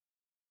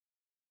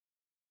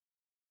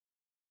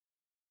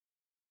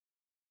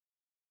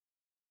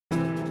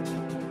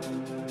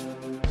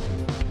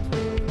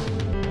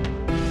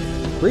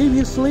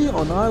Previously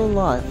on Island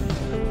Life.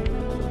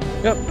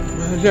 Yep,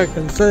 as you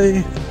can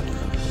see,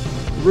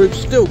 the roof's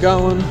still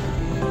going.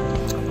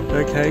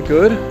 Okay,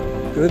 good.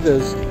 Good,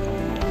 there's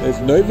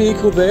no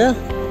vehicle there.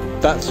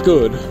 That's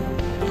good. Look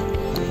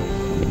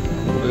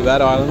at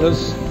that,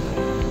 Islanders.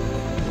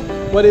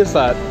 What is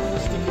that?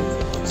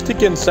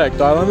 Stick insect,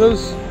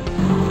 Islanders.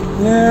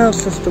 Now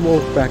it's just to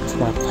walk back to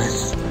my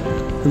place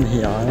from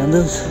here,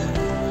 Islanders.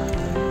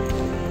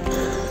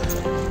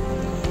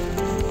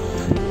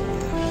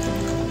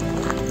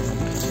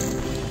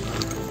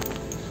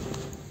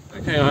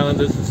 Okay,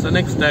 Islanders, it's the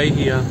next day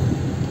here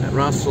at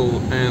Russell,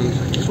 and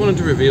I just wanted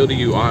to reveal to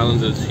you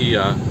Islanders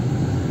here.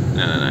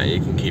 No, you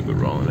can keep it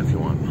rolling if you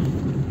want.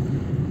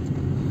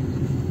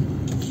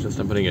 It's just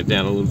I'm putting it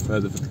down a little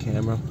further for the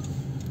camera.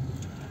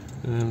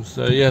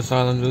 So yes,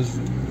 Islanders,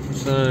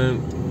 so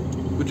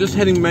we're just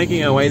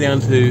making our way down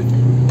to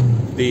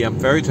the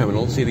ferry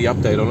terminal, see the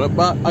update on it,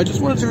 but I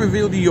just wanted to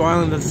reveal to you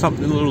Islanders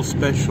something a little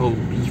special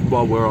just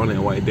while we're on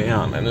our way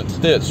down, and it's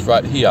this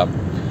right here.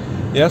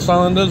 Yes,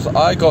 Islanders,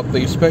 I got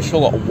the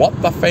special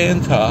What the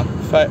Fanta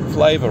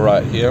flavour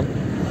right here.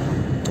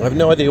 I have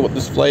no idea what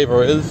this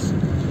flavour is,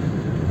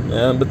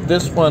 but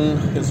this one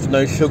is the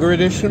no sugar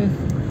edition.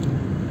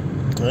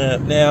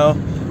 Now,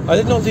 I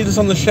did not see this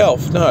on the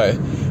shelf, no.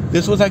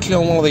 This was actually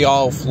on one of the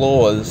aisle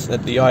floors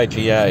at the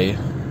IGA.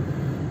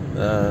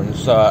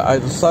 So I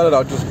decided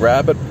I'd just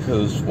grab it,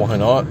 because why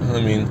not? I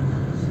mean,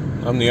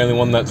 I'm the only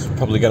one that's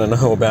probably going to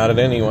know about it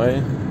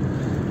anyway.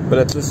 But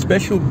it's a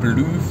special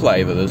blue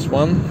flavour, this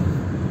one.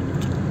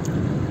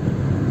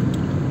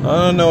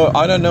 I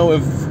don't know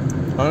if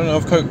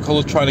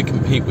Coca-Cola's trying to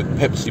compete with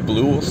Pepsi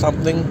Blue or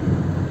something.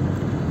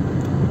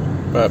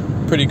 But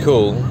pretty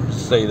cool to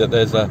see that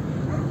there's a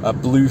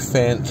blue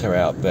Fanta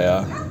out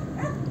there.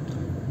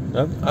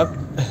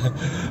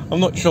 I'm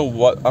not sure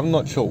what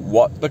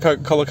the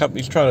Coca-Cola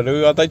company's trying to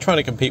do. Are they trying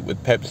to compete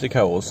with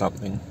PepsiCo or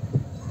something?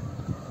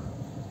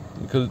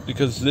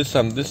 Because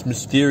this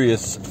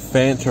mysterious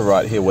Fanta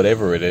right here,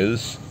 whatever it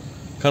is,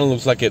 kind of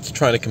looks like it's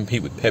trying to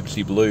compete with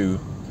Pepsi Blue.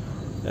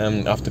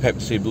 After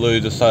PepsiCo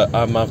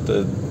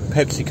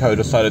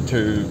decided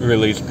to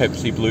release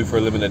Pepsi Blue for a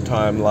limited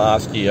time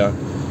last year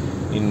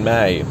in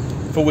May,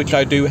 for which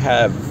I do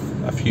have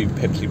a few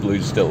Pepsi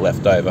Blues still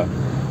left over.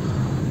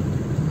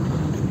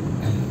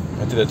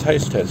 I did a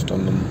taste test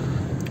on them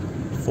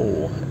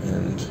before,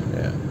 and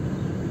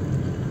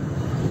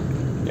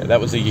yeah,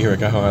 that was a year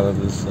ago,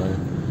 Islanders. So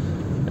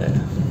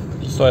yeah,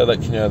 just so I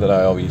let you know that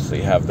I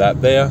obviously have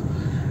that there.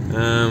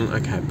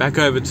 Okay, back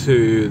over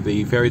to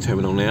the ferry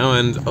terminal now,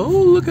 and oh,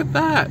 look at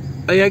that!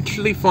 They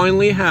actually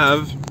finally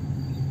have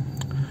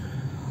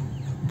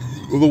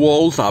the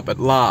walls up at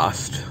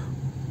last.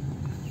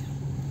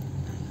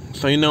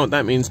 So you know what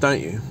that means, don't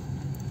you?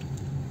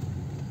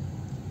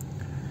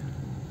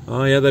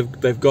 Oh yeah,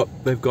 they've got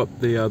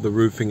the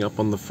roofing up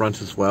on the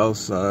front as well.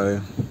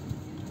 So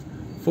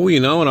before you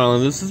know it,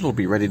 Islanders, this will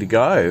be ready to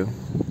go.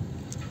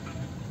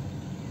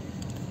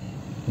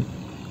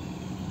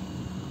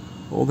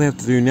 All they have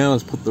to do now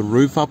is put the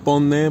roof up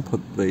on there,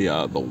 put the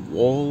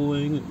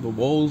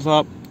walls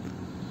up,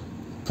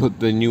 put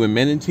the new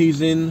amenities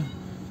in,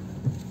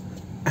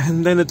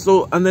 and then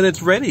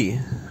it's ready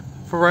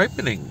for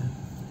opening.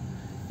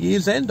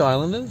 Year's End,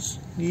 Islanders.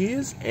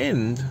 Year's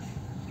End,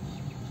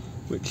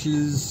 which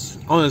is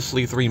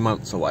honestly 3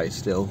 months away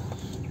still.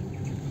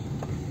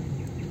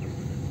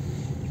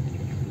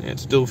 Yeah,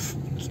 it's still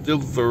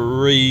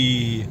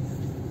 3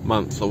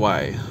 months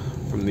away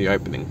from the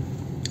opening.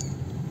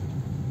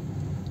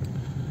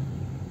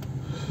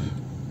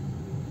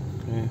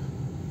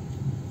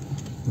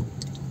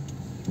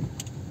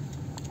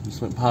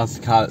 Just went past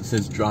the car that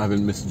says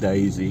Driving Miss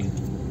Daisy.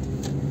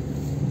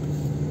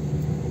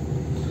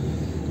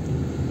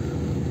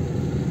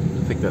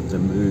 I think that's a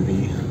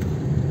movie.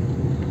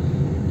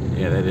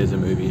 Yeah, that is a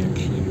movie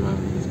actually,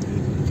 Driving Miss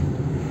Daisy.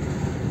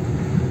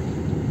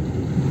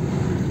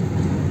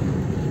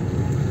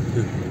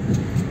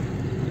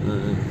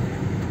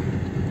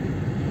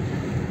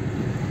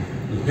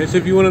 Okay, so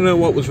if you want to know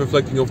what was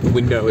reflecting off the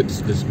window,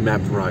 it's this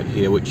map right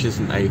here, which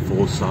isn't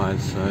A4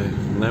 size, so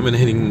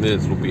laminating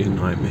this will be a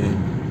nightmare.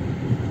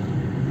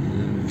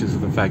 Because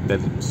of the fact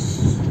that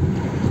it's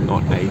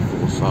not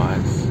A4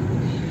 size.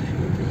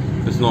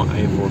 If it's not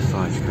A4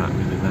 size, you can't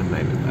really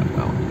laminate it that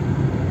well.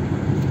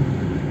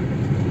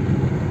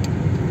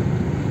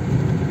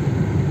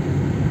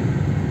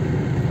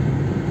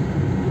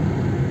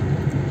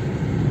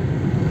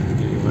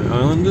 Anyway,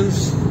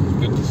 Islanders,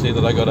 good to see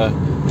that I got a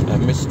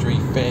mystery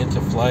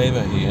Fanta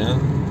flavour here.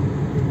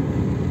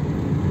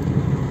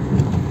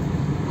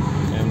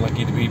 I'm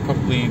lucky to be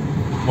probably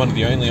one of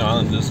the only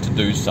Islanders to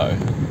do so.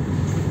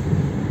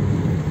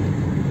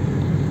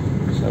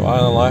 So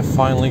Island Life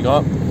finally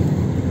got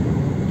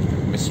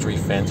mystery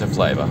Fanta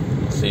flavour.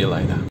 See you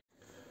later.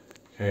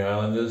 Okay,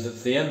 Islanders,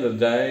 it's the end of the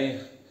day.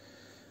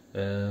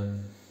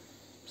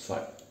 It's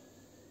like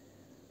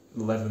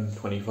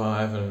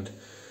 11:25 and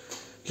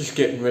just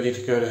getting ready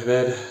to go to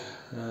bed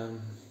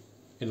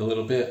in a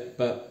little bit,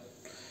 but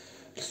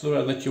Just thought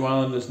I'd let you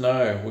islanders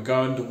know. We're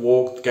going to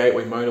walk the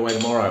Gateway motorway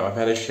tomorrow. I've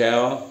had a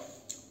shower.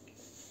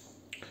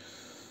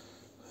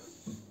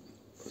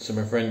 So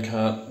my friend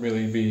can't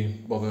really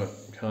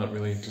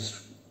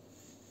just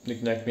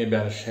knick-knack me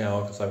about a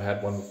shower because I've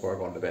had one before I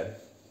go to bed.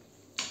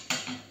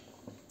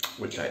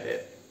 Which I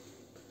did.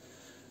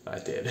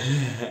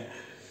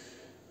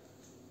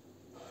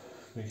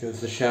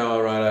 Because the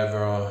shower right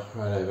over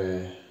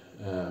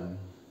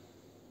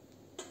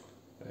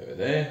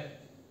there.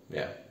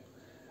 Yeah.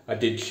 I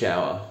did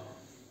shower.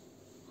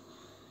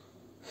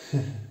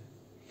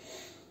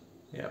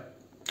 Yeah.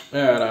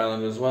 Alright,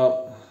 Islanders,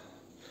 well.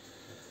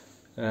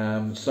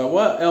 So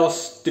what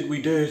else did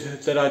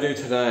I do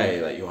today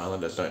that you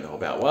Islanders don't know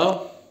about?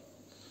 Well,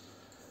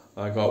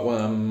 I got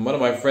one of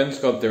my friends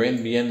got their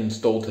NBN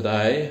installed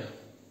today.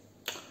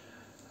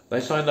 They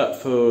signed up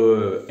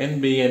for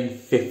NBN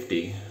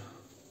 50,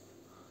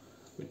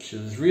 which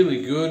is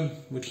really good,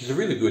 which is a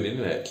really good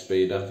internet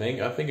speed, I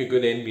think. I think a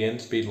good NBN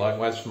speed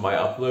likewise for my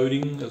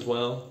uploading as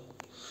well.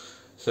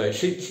 So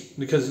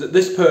because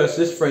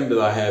this friend that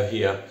I have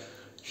here,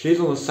 she's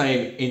on the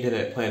same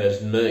internet plan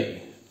as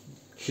me.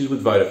 She's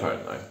with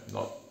Vodafone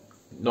though,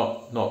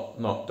 not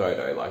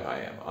Dodo like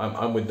I am.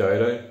 I'm with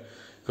Dodo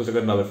because I've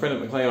got another friend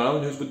at McLean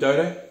Island who's with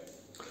Dodo,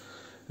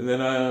 and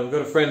then I've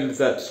got a friend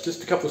that's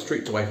just a couple of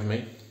streets away from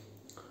me.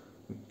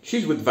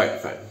 She's with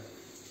Vodafone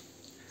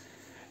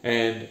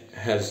and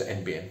has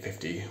NBN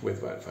 50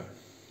 with Vodafone.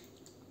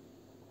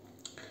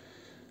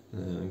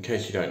 In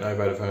case you don't know,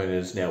 Vodafone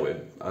is now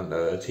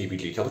under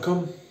TPG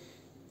Telecom,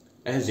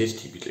 as is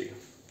TPG.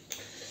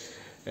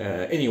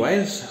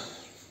 Anyways,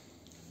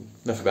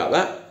 enough about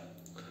that.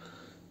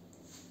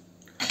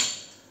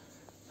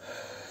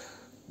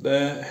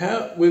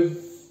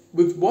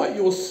 With what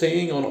you're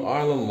seeing on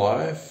Island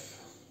Life,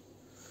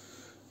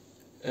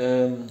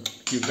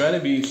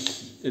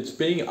 it's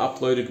being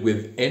uploaded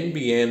with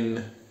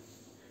NBN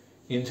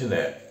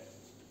internet.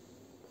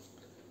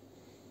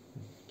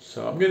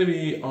 So I'm going to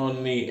be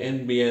on the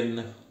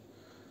NBN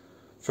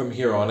from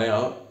here on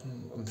out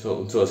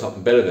until there's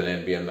something better than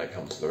NBN that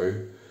comes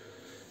through,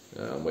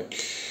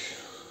 which,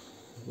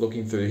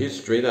 looking through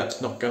history, that's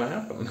not going to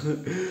happen.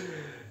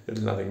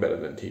 There's nothing better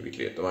than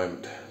TVG at the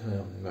moment,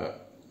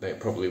 but they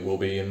probably will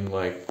be in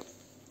like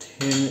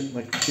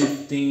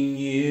 15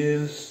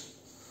 years,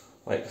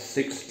 like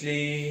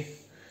 6G,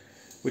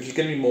 which is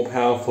going to be more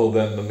powerful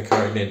than the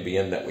current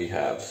NBN that we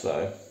have.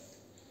 So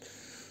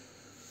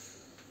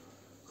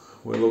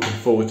we're looking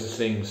forward to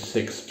seeing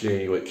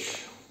 6G,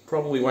 which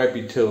probably won't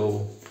be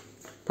till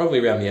probably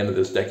around the end of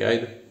this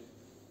decade,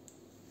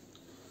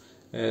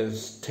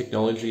 as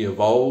technology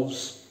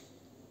evolves.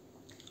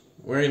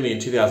 We're only in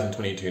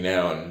 2022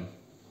 now,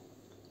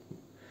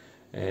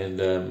 and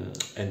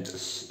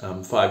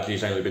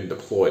 5G's only been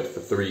deployed for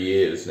 3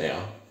 years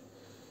now.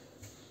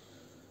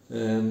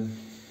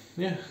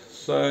 Yeah,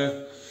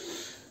 so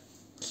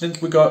since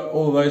we got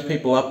all of those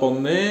people up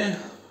on there,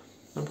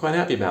 I'm quite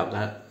happy about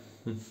that.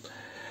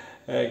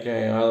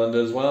 Okay,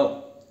 Islanders,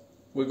 well,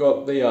 we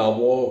got the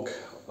walk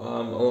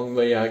along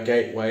the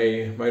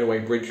Gateway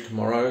motorway bridge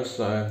tomorrow,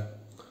 so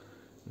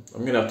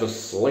I'm going to have to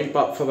sleep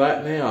up for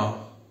that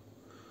now.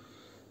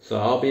 So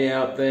I'll be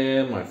out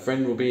there, my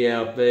friend will be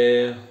out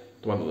there,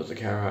 the one that lives at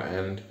Cara,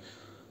 and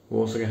we're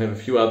also going to have a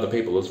few other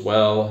people as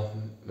well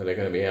that are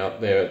going to be out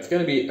there. It's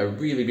going to be a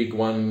really big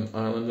one,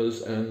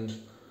 Islanders, and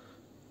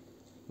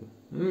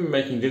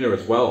making dinner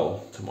as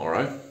well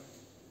tomorrow.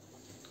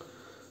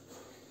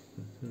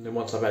 And then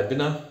once I've had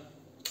dinner,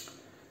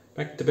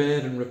 back to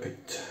bed and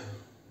repeat,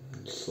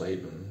 and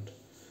sleep, and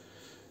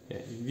yeah,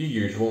 the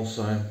usual.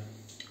 So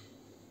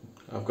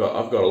I've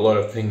got a lot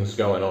of things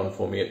going on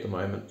for me at the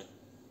moment.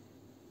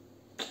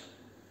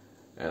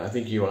 And I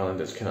think you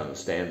Islanders can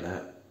understand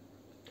that,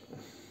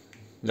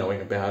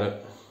 knowing about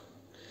it.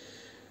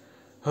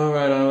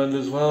 Alright,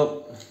 Islanders,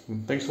 well,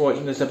 thanks for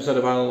watching this episode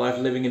of Island Life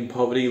Living in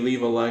Poverty.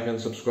 Leave a like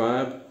and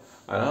subscribe,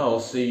 and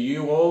I'll see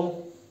you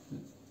all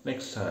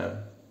next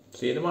time.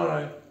 See you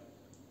tomorrow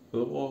for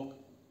the walk.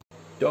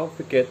 Don't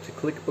forget to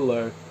click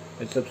below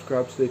and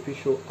subscribe to the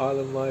official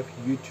Island Life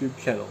YouTube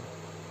channel.